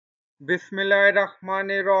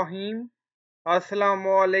Bismillahirrahmanirrahim.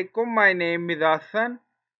 Assalamu alaikum. My name is Hassan,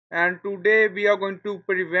 and today we are going to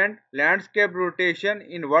prevent landscape rotation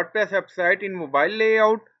in WordPress website in mobile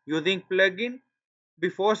layout using plugin.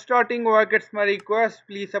 Before starting work, it's my request,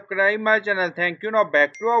 please subscribe my channel. Thank you. Now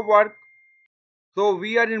back to our work. So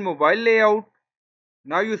we are in mobile layout.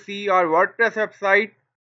 Now you see our WordPress website.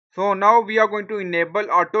 So now we are going to enable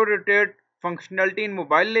auto rotate functionality in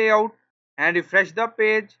mobile layout and refresh the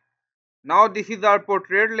page. Now this is our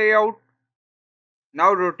portrait layout.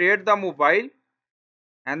 Now rotate the mobile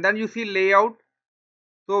and then you see layout.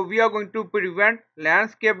 So we are going to prevent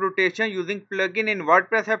landscape rotation using plugin in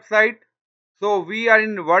WordPress website. So we are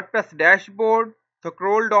in WordPress dashboard.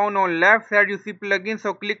 Scroll down on left side you see plugin.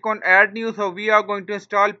 So click on add new. So we are going to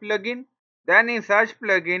install plugin. Then in search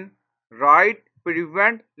plugin write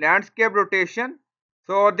prevent landscape rotation.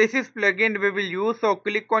 So this is plugin we will use. So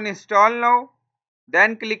click on install now.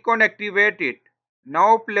 Then click on activate it.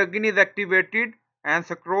 Now plugin is activated and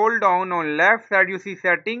scroll down on left side you see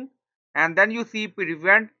setting and then you see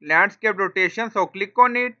prevent landscape rotation. So click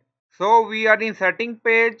on it. So we are in setting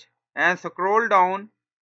page and scroll down.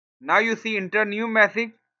 Now you see enter new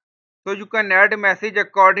message. So you can add a message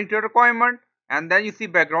according to your requirement and then you see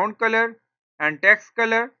background color and text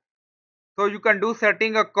color. So you can do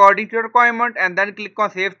setting according to your requirement and then click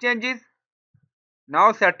on save changes.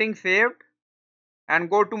 Now setting saved and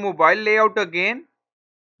go to mobile layout again.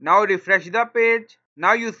 Now refresh the page.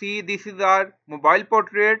 Now you see this is our mobile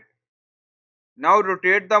portrait. Now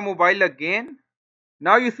rotate the mobile again.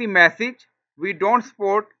 Now you see message. We don't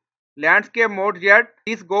support landscape mode yet.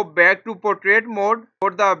 Please go back to portrait mode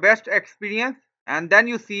for the best experience. And then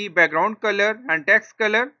you see background color and text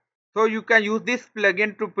color. So you can use this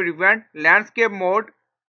plugin to prevent landscape mode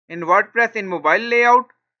in WordPress in mobile layout.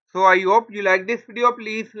 So I hope you like this video.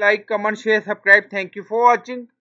 Please like, comment, share, subscribe. Thank you for watching.